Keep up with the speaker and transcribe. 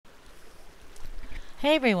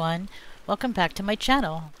Hey everyone, welcome back to my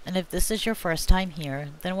channel, and if this is your first time here,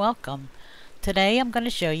 then welcome. Today I'm going to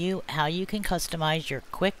show you how you can customize your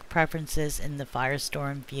quick preferences in the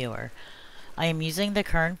Firestorm Viewer. I am using the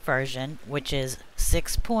current version, which is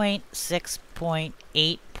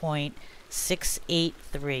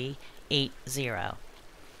 6.6.8.68380.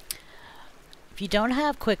 If you don't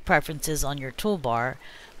have quick preferences on your toolbar,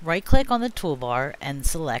 right click on the toolbar and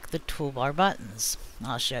select the toolbar buttons.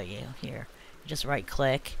 I'll show you here. Just right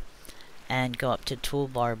click and go up to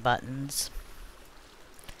toolbar buttons,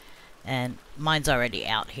 and mine's already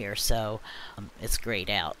out here, so it's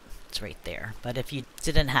grayed out. It's right there. But if you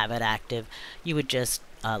didn't have it active, you would just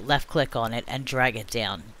left click on it and drag it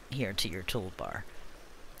down here to your toolbar.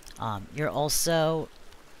 You're also,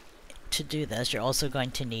 to do this, you're also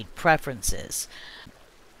going to need preferences.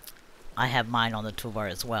 I have mine on the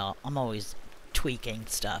toolbar as well. I'm always tweaking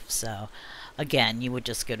stuff, so again, you would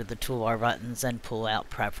just go to the toolbar buttons and pull out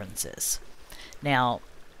preferences. Now,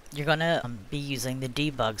 you're going to be using the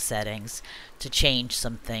debug settings to change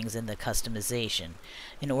some things in the customization.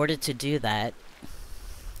 In order to do that,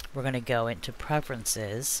 we're going to go into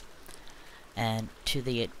preferences and to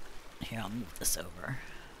the, here, I'll move this over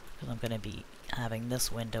because I'm going to be having this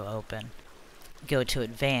window open. Go to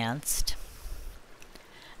advanced,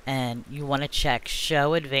 and you want to check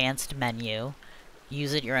show advanced menu,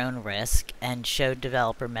 use at your own risk, and show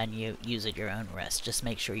developer menu, use at your own risk. Just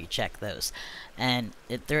make sure you check those. And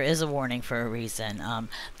there is a warning for a reason.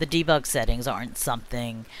 The debug settings aren't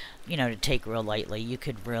something, to take real lightly. You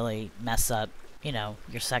could really mess up,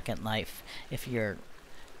 your second life if you're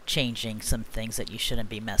changing some things that you shouldn't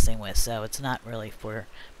be messing with. So it's not really for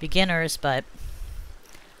beginners, but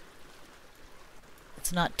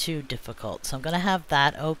it's not too difficult. So I'm going to have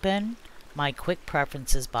that open, my quick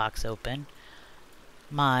preferences box open,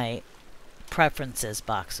 my preferences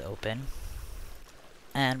box open,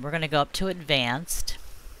 and we're going to go up to advanced.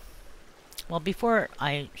 Well, before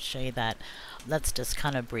I show you that, let's just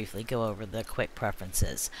kind of briefly go over the quick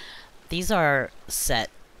preferences. These are set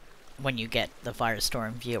when you get the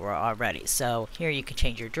Firestorm Viewer already. So here you can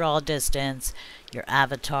change your draw distance, your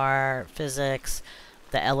avatar physics,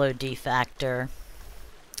 the LOD factor,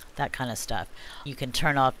 that kind of stuff. You can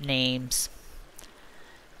turn off names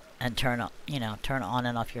and turn on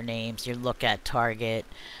and off your names, your look at target,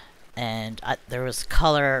 and there was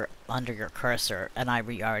color under your cursor, and I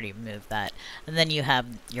already removed that. And then you have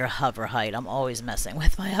your hover height. I'm always messing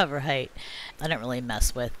with my hover height. I don't really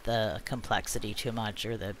mess with the complexity too much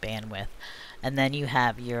or the bandwidth. And then you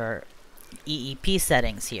have your EEP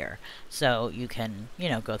settings here, so you can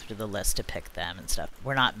go through the list to pick them and stuff.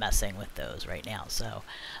 We're not messing with those right now, so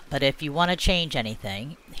but if you want to change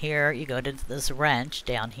anything, here you go to this wrench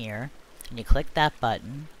down here and you click that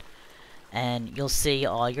button, and you'll see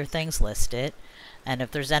all your things listed. And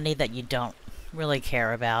if there's any that you don't really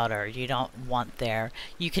care about or you don't want there,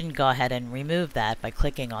 you can go ahead and remove that by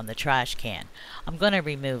clicking on the trash can. I'm going to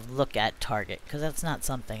remove look at target because that's not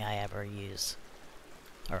something I ever use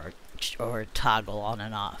or toggle on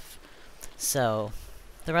and off. So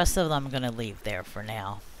the rest of them I'm going to leave there for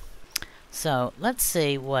now. So let's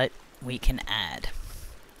see what we can add.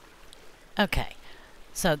 Okay,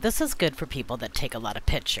 so this is good for people that take a lot of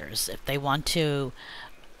pictures. If they want to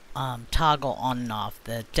toggle on and off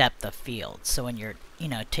the depth of field, so when you're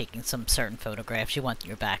taking some certain photographs, you want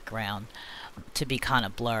your background to be kind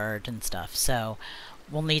of blurred and stuff. So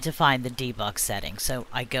we'll need to find the debug setting. So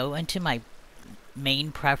I go into my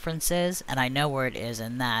main preferences, and I know where it is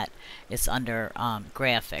in that. It's under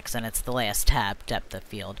graphics, and it's the last tab, depth of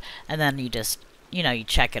field, and then you just you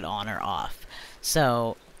check it on or off.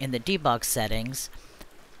 So in the debug settings,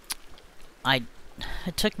 it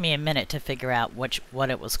took me a minute to figure out what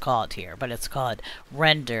it was called here, but it's called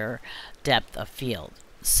render depth of field.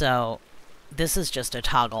 So this is just a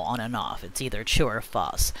toggle on and off. It's either true or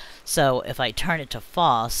false. So if I turn it to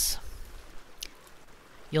false,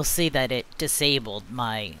 you'll see that it disabled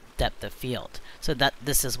my depth of field. So that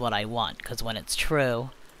this is what I want, because when it's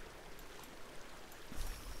true,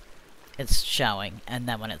 it's showing, and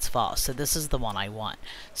then when it's false. So this is the one I want.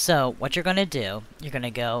 So what you're going to do, you're going to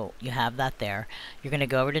go, you have that there. You're going to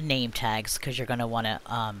go over to name tags, because you're going to want to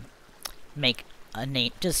make a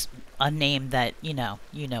name, just a name that you know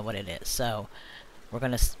what it is. So we're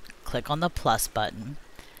going to click on the plus button,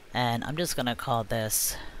 and I'm just going to call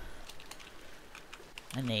this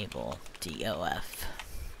enable DOF,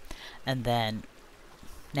 and then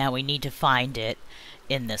now we need to find it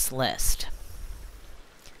in this list.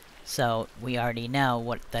 So we already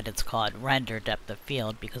know that it's called render depth of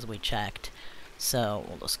field because we checked. So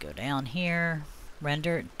we'll just go down here,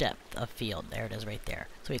 render depth of field. There it is right there.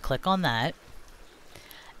 So we click on that,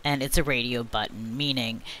 And it's a radio button,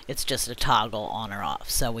 meaning it's just a toggle on or off.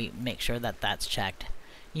 So we make sure that that's checked.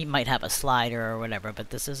 You might have a slider or whatever, but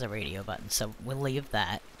this is a radio button, so we'll leave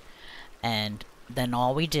that. And then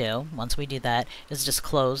all we do, once we do that, is just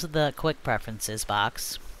close the quick preferences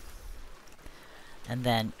box and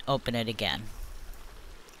then open it again.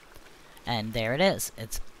 And there it is.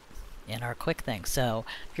 It's in our quick thing. So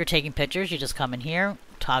if you're taking pictures, you just come in here,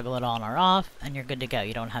 toggle it on or off, and you're good to go.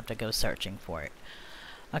 You don't have to go searching for it.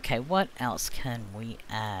 Okay, what else can we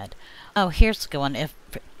add? Oh, here's a good one. If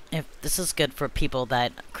this is good for people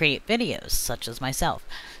that create videos, such as myself.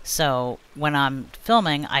 So when I'm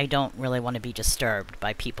filming, I don't really want to be disturbed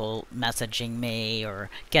by people messaging me or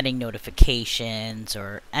getting notifications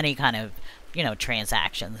or any kind of, you know,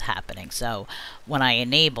 transactions happening. So when I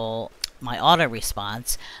enable my auto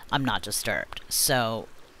response, I'm not disturbed. So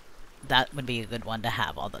that would be a good one to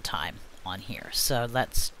have all the time on here. So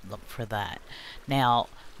let's look for that. Now,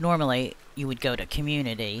 normally you would go to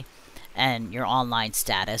community and your online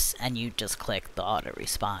status, and you just click the auto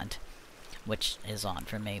respond, which is on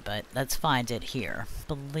for me, but let's find it here.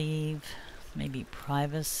 Believe maybe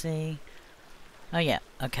privacy. Oh yeah,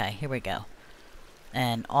 okay, here we go.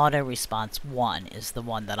 And auto response 1 is the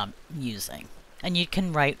one that I'm using. And you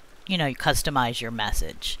can write, you know, you customize your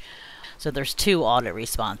message. So there's 2 auto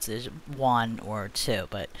responses, 1 or 2,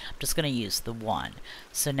 but I'm just going to use the 1.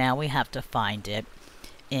 So now we have to find it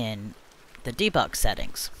in the debug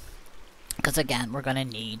settings, because again, we're going to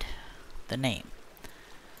need the name.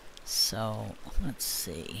 So let's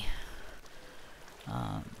see.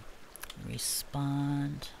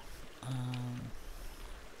 Respond.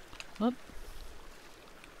 Whoop.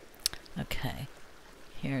 Okay.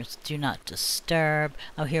 Here's do not disturb.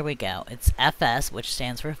 Oh, here we go. It's FS, which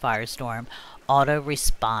stands for Firestorm Auto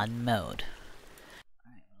Respond Mode.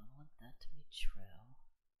 Alright, well, I want that to be true.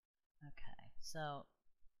 Okay, so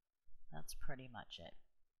that's pretty much it.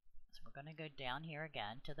 So we're going to go down here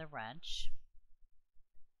again to the wrench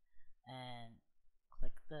and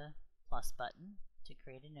click the plus button to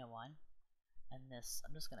create a new one. And this,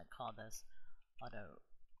 I'm just going to call this auto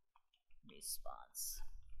response.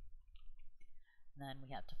 And then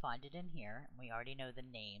we have to find it in here, and we already know the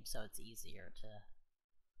name, so it's easier to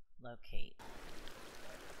locate.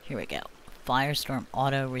 Here we go. Firestorm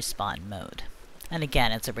Auto Respond Mode. And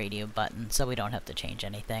again, it's a radio button, so we don't have to change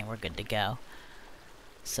anything. We're good to go.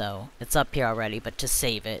 So it's up here already, but to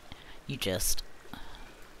save it, you just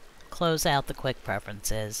close out the quick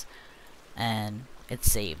preferences, and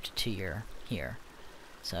it's saved to your here.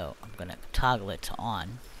 So I'm going to toggle it to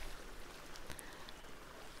on.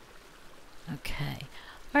 Okay.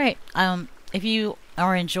 Alright, if you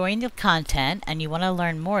are enjoying the content and you want to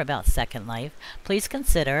learn more about Second Life, please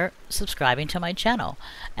consider subscribing to my channel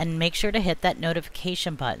and make sure to hit that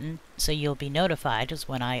notification button so you'll be notified as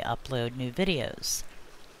when I upload new videos.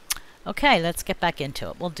 Okay, let's get back into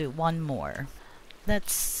it. We'll do one more.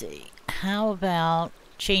 Let's see. How about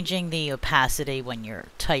changing the opacity when you're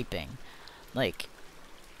typing? Like,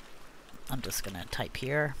 I'm just going to type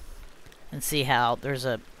here and see how there's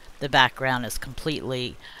the background is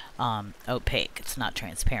completely opaque. It's not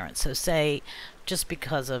transparent. So say just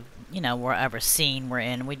because of, you know, wherever scene we're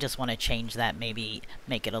in, we just want to change that, maybe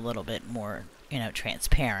make it a little bit more, you know,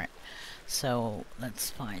 transparent. So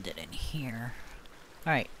let's find it in here.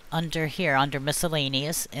 Alright, under here, under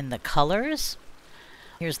miscellaneous, in the colors,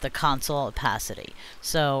 here's the console opacity.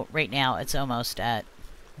 So right now it's almost at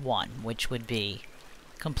 1, which would be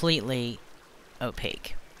completely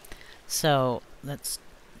opaque. So let's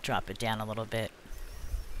drop it down a little bit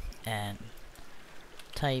and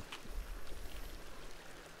type.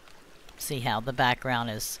 See how the background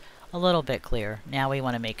is a little bit clear. Now we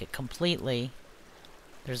want to make it completely,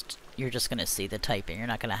 you're just going to see the typing. You're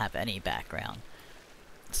not going to have any background.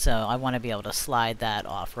 So I want to be able to slide that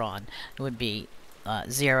off on. It would be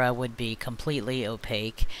 0 would be completely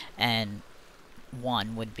opaque and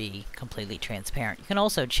 1 would be completely transparent. You can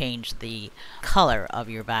also change the color of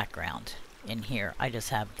your background in here. I just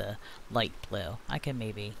have the light blue. I can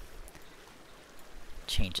maybe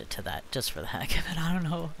change it to that just for the heck of it. I don't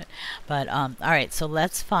know. But alright, so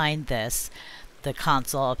let's find this, the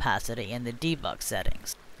console opacity in the debug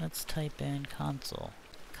settings. Let's type in console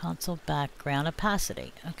background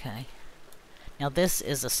opacity. Okay. Now this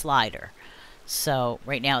is a slider. So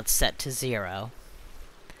right now it's set to 0.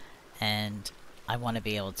 And I want to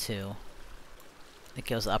be able to, it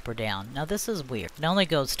goes up or down. Now this is weird. It only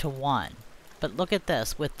goes to 1. But look at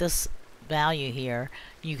this. With this value here,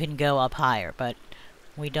 you can go up higher. But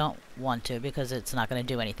we don't want to because it's not going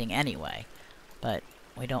to do anything anyway. But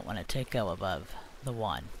we don't want it to go above the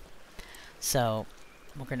 1. So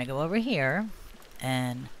we're going to go over here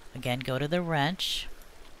and again go to the wrench,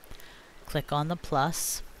 click on the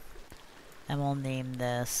plus, and we'll name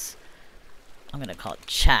this, I'm going to call it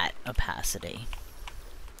chat opacity.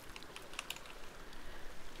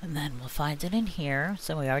 And then we'll find it in here.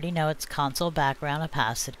 So we already know it's console background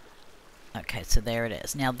opacity. Okay, so there it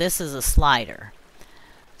is. Now this is a slider.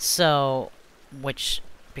 So,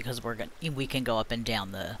 because we can go up and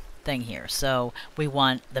down the thing here. So we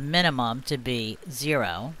want the minimum to be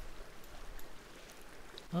 0.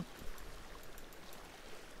 Oop.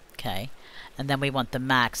 Okay. And then we want the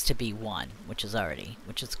max to be 1, which is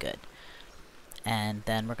good. And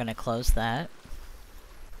then we're going to close that.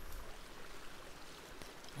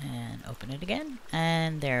 And open it again,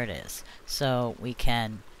 and there it is. So we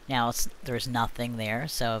can, now there's nothing there,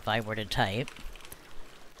 so if I were to type,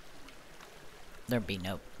 there'd be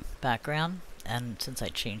no background. And since I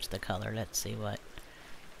changed the color, let's see what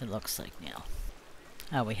it looks like now.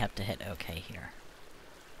 Oh, we have to hit OK here.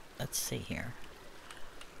 Let's see here.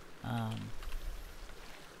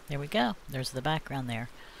 There we go. There's the background there.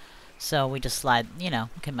 So we just slide, we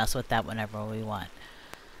can mess with that whenever we want.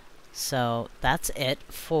 So that's it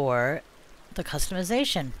for the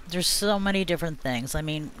customization. There's so many different things. I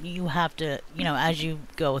mean, you have to, as you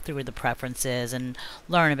go through the preferences and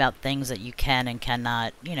learn about things that you can and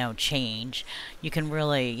cannot, change, you can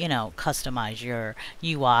really, customize your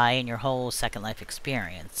UI and your whole Second Life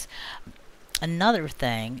experience. Another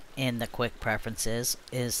thing in the quick preferences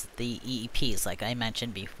is the EEPs, like I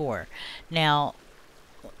mentioned before. Now,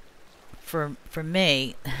 for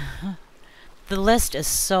me, the list is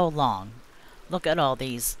so long. Look at all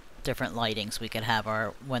these different lightings we could have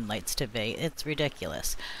our Windlights to be. It's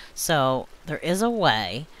ridiculous. So there is a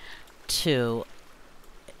way to,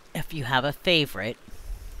 if you have a favorite,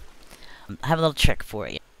 I have a little trick for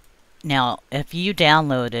you. Now, if you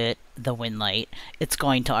downloaded the Windlight, it's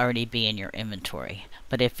going to already be in your inventory.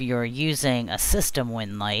 But if you're using a system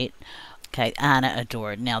Windlight, okay, Anna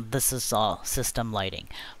adored. Now this is all system lighting,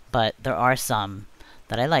 but there are some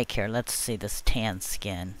that I like here. Let's see this tan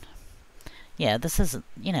skin. Yeah, this is,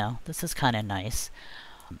 this is kind of nice.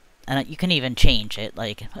 And you can even change it,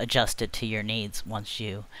 like adjust it to your needs once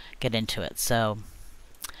you get into it. So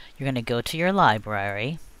you're going to go to your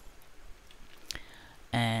library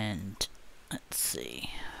and let's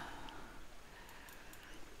see.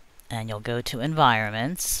 And you'll go to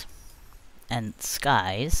environments and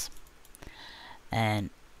skies. And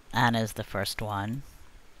Anna's the first one.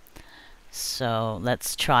 So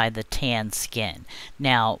let's try the tan skin.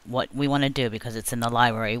 Now what we want to do, because it's in the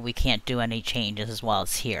library, we can't do any changes as well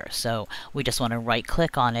as here. So we just want to right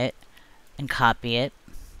click on it and copy it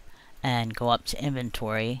and go up to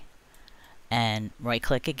inventory and right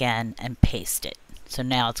click again and paste it. So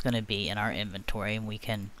now it's going to be in our inventory and we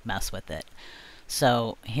can mess with it.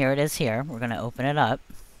 So here it is here. We're going to open it up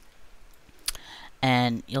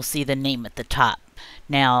and you'll see the name at the top.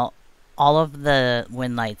 Now all of the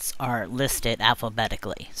Windlights are listed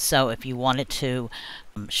alphabetically. So if you wanted to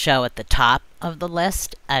show at the top of the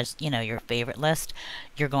list as, your favorite list,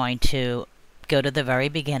 you're going to go to the very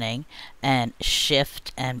beginning and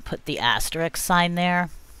shift and put the asterisk sign there.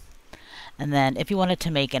 And then if you wanted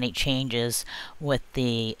to make any changes with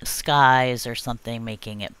the skies or something,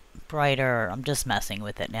 making it brighter, I'm just messing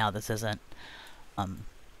with it now. This isn't, I'm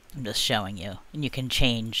just showing you. And you can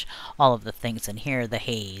change all of the things in here, the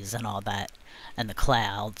haze and all that, and the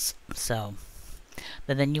clouds. So,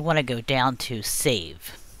 but then you want to go down to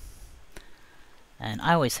save. And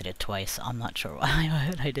I always hit it twice. I'm not sure why,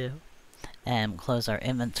 but I do. And close our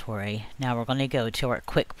inventory. Now we're going to go to our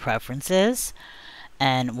quick preferences.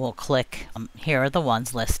 And we'll click, here are the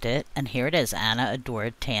ones listed. And here it is, Anna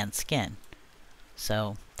adored tan skin.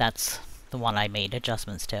 So that's the one I made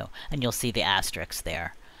adjustments to. And you'll see the asterisks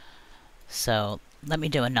there. So let me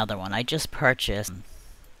do another one. I just purchased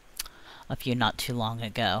a few not too long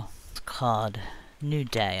ago. It's called New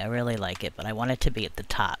Day. I really like it, but I want it to be at the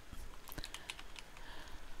top.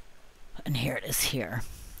 And here it is here.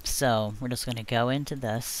 So we're just going to go into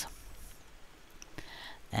this.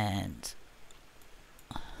 And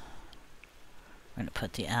we're going to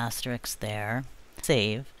put the asterisks there.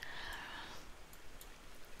 Save.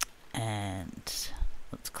 And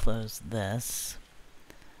let's close this.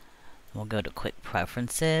 We'll go to quick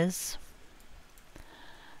preferences.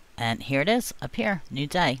 And here it is, up here, New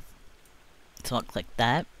Day. So I'll click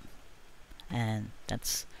that. And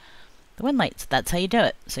that's the Windlights. That's how you do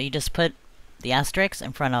it. So you just put the asterisks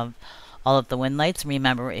in front of all of the Windlights.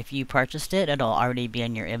 Remember, if you purchased it, it'll already be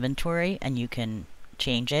in your inventory and you can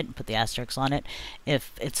change it and put the asterisks on it.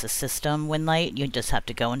 If it's a system Windlight, you just have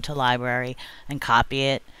to go into library and copy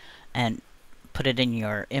it and put it in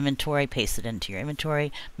your inventory, paste it into your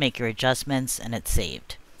inventory, make your adjustments, and it's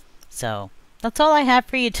saved. So that's all I have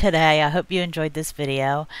for you today. I hope you enjoyed this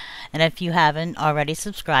video. And if you haven't already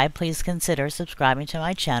subscribed, please consider subscribing to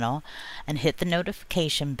my channel and hit the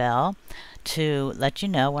notification bell to let you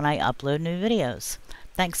know when I upload new videos.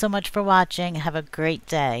 Thanks so much for watching. Have a great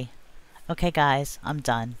day. Okay guys, I'm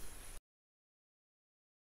done.